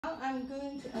I'm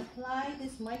going to apply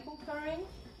this microcurrent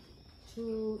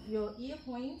to your ear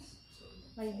points,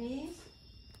 like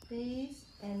this,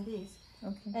 and this.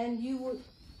 Okay. And you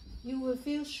will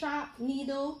feel sharp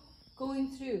needle going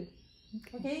through.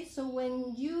 Okay. So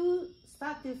when you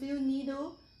start to feel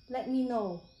needle, let me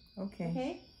know. Okay.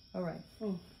 Okay. All right.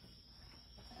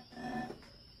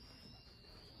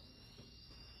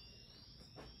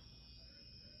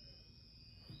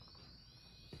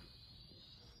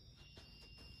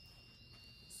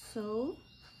 So,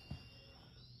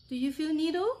 do you feel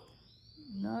needle?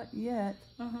 Not yet.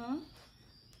 Uh-huh.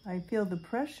 I feel the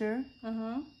pressure.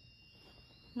 Uh-huh.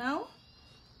 Now?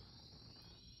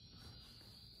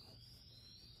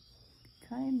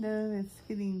 Kind of. It's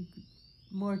getting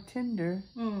more tender.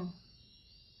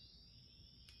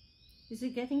 Is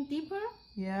it getting deeper?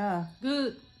 Yeah.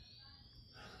 Good.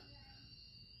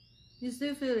 You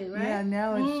still feel it, right? Yeah,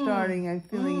 now it's starting. I'm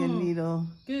feeling a needle.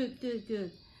 Good, good,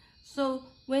 good. So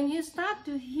when you start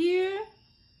to hear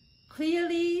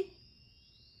clearly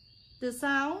the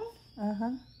sound,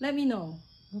 let me know.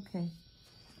 Okay.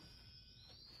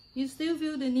 You still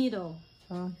feel the needle.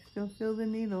 Oh, still feel the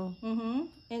needle.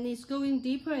 And it's going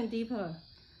deeper and deeper.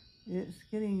 It's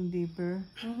getting deeper.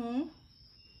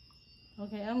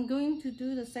 Okay, I'm going to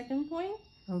do the second point.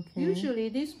 Okay. Usually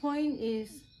this point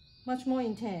is much more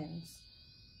intense.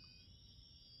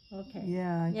 Okay.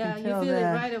 Yeah, I can tell you feel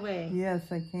that. it right away. Yes,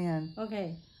 I can.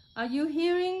 Okay. Are you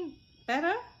hearing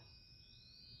better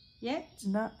yet?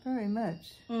 Not very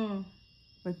much.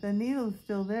 But the needle's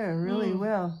still there really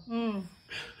well.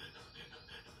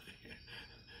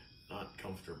 Not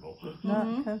comfortable.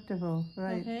 Not comfortable,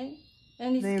 right. Okay.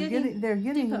 And it's they're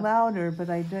getting deeper. louder, but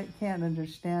I can't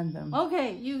understand them.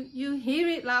 Okay, you hear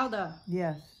it louder.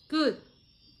 Yes. Good.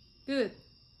 Good.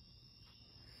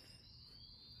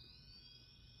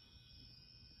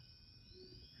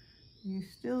 You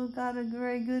still got a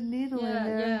very good needle in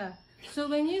there. Yeah. So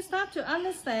when you start to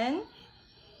understand,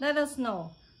 let us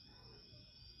know.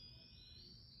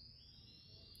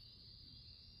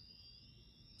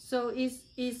 So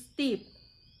it's deep.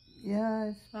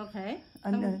 Yeah. Okay.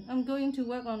 I'm going to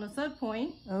work on the third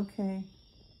point. Okay.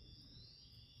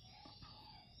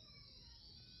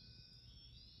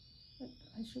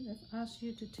 I should have asked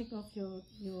you to take off your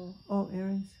Oh,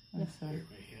 earrings. I'm sorry.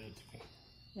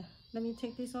 Yeah. Let me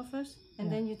take this off first, and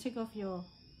then you take off your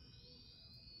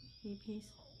earpiece.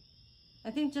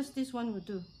 I think just this one will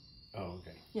do. Oh,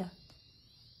 okay. Yeah.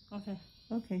 Okay.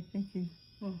 Okay, thank you.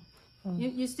 Oh.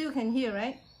 You still can hear,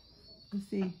 right? Let's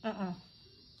see.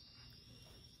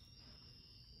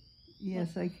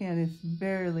 Yes, I can. It's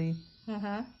barely.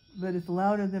 But it's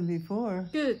louder than before.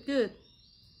 Good, good.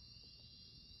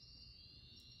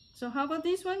 So how about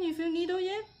this one? You feel needle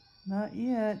yet? Not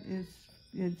yet.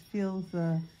 It feels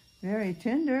very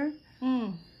tender.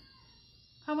 How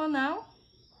about now?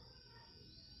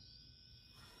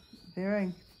 There,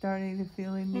 I'm starting to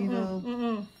feel a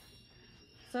needle.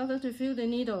 Started to feel the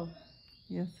needle.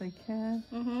 Yes, I can.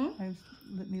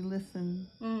 Let me listen.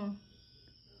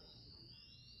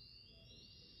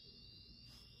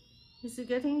 Is it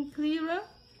getting clearer?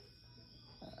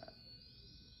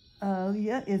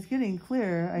 Yeah, it's getting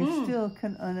clearer. I still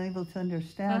unable to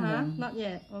understand them. Not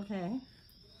yet. Okay.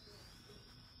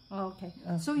 Okay.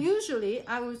 So usually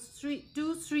I would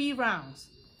do 3 rounds.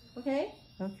 Okay?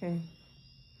 Okay.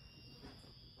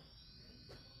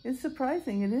 It's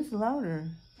surprising. It is louder.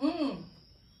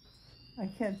 I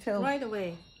can't tell. Right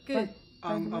away. Good.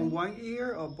 On one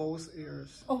ear or both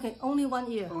ears? Okay, only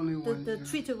one ear. Only one the ear.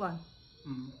 treated one.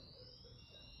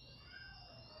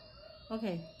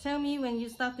 Okay, tell me when you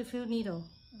start to feel needle.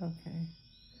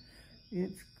 Okay.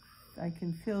 I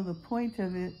can feel the point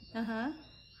of it.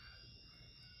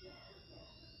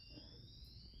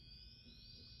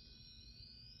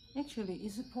 Actually,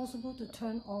 is it possible to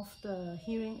turn off the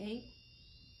hearing aid?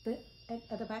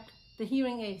 At the back? The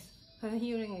hearing aids. Her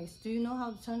hearing aids. Do you know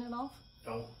how to turn it off?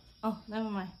 No. Oh, never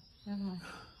mind. Never mind.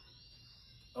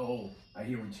 Oh, I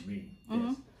hear what you mean.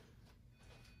 Yes.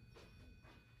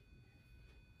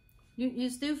 You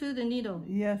still feel the needle?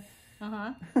 Yes.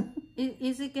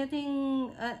 Is it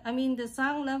getting, I mean the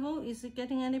sound level, is it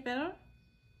getting any better?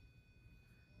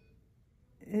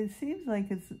 It seems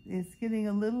like it's getting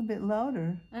a little bit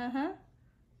louder.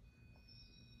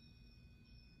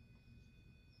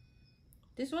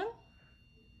 This one?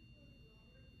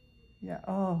 Yeah.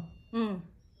 Oh.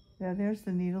 Yeah, there's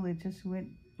the needle. It just went.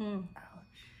 Ouch.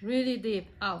 Really deep.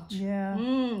 Ouch. Yeah.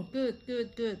 Good,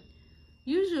 good, good.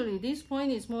 Usually this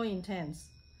point is more intense.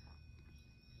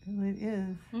 Well, it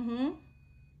is.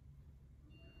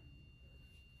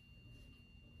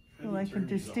 Well, I can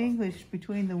distinguish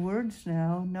between the words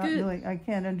now. Not knowing, I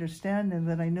can't understand them,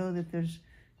 but I know that there's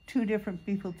two different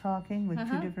people talking with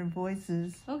two different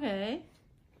voices. Okay.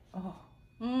 Oh.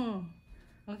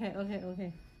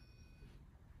 Okay.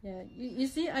 Yeah, you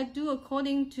see, I do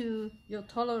according to your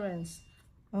tolerance.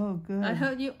 Oh, good. I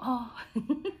heard you. Oh.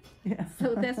 Yeah.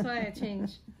 So that's why I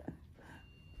changed.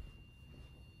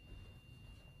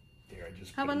 There, I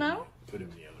just How about now? Put him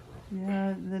in the other room.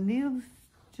 Yeah, the needle's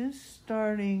just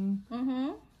starting.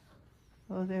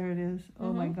 Oh, there it is.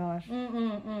 Oh my gosh.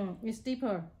 It's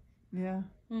deeper. Yeah.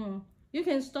 You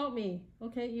can stop me,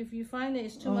 okay? If you find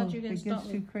it's too much, you can stop me. It gets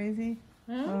too crazy?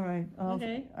 Huh? All right.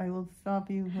 Okay. I will stop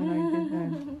you when I get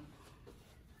that.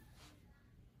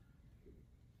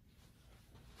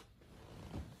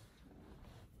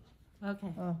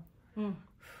 Okay. Oh.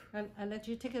 I'll let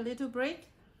you take a little break,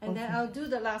 and then I'll do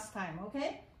the last time,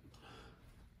 okay?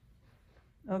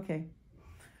 Okay.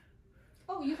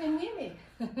 Oh, you can hear me.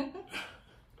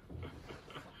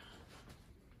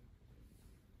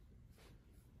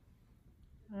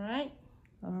 All right.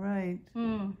 All right.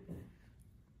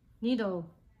 Needle.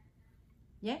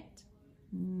 Yet?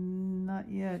 Not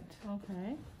yet.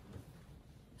 Okay.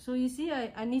 So you see,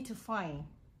 I need to find.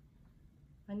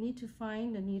 I need to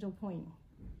find the needle point.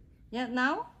 Yeah,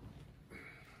 now?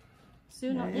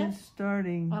 Still not yet? It's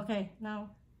starting. Okay, now.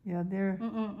 Yeah, there.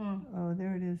 Oh,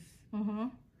 there it is.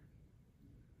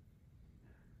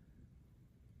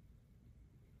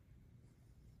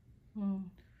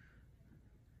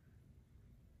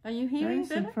 Are you hearing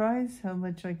better? I'm surprised how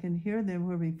much I can hear them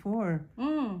where before.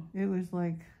 It was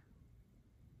like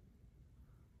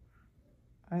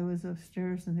I was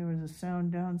upstairs and there was a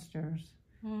sound downstairs.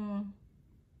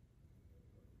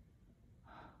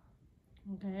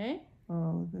 Okay.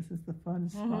 Oh, this is the fun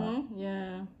spot.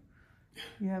 Yeah.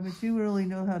 Yeah, but you really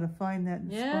know how to find that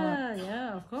spot.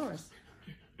 Yeah, of course.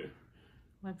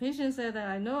 My patient said that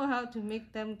I know how to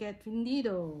make them get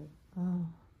needle. Oh.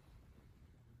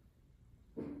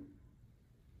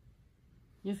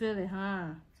 You feel it,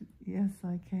 huh? Yes,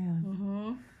 I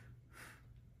can.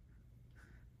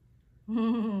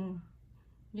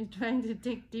 You're trying to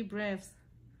take deep breaths.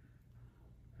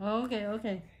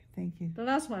 Okay. Thank you. The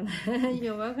last one.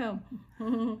 You're welcome.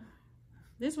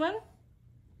 This one?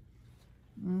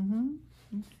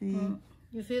 Let's see.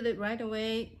 You feel it right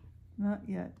away? Not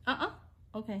yet.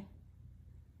 Okay.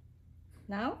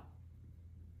 Now?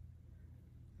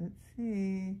 Let's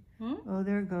see. Oh,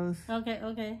 there it goes.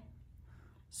 Okay.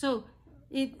 So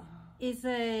it is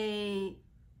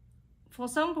for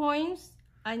some points,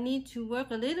 I need to work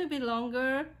a little bit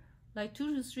longer, like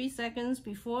 2 to 3 seconds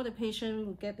before the patient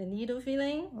will get the needle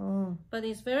feeling. Oh. But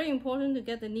it's very important to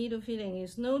get the needle feeling.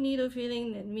 If no needle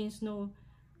feeling, that means no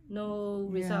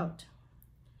result.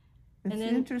 It's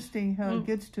interesting how it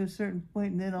gets to a certain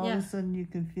point and then all of a sudden you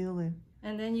can feel it.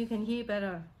 And then you can hear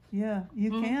better. Yeah,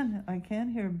 you can. I can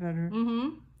hear better.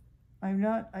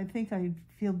 I think I'd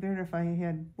feel better if I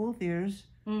had both ears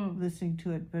listening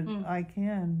to it, but I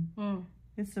can.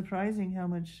 It's surprising how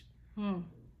much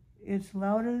it's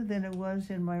louder than it was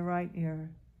in my right ear.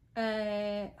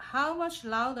 How much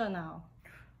louder now?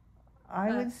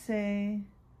 I would say,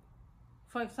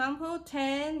 for example,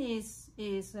 10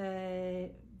 is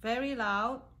very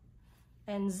loud,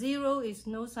 and 0 is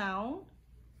no sound.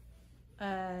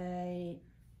 I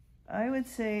would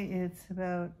say it's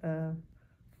about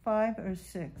 5 or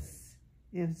 6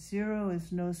 if 0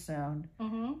 is no sound.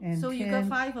 And so 10, you got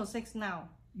 5 or 6 now?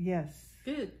 Yes.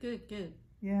 Good.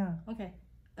 Yeah. Okay.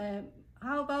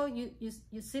 How about you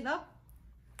sit up?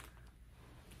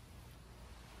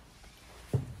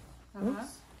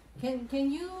 Oops.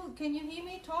 Can you hear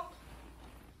me talk?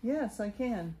 Yes, I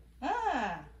can.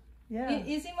 Yeah.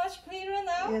 Is it much clearer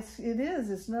now? It is.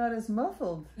 It's not as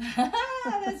muffled.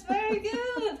 That's very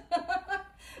good.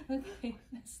 Okay,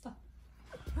 let's stop.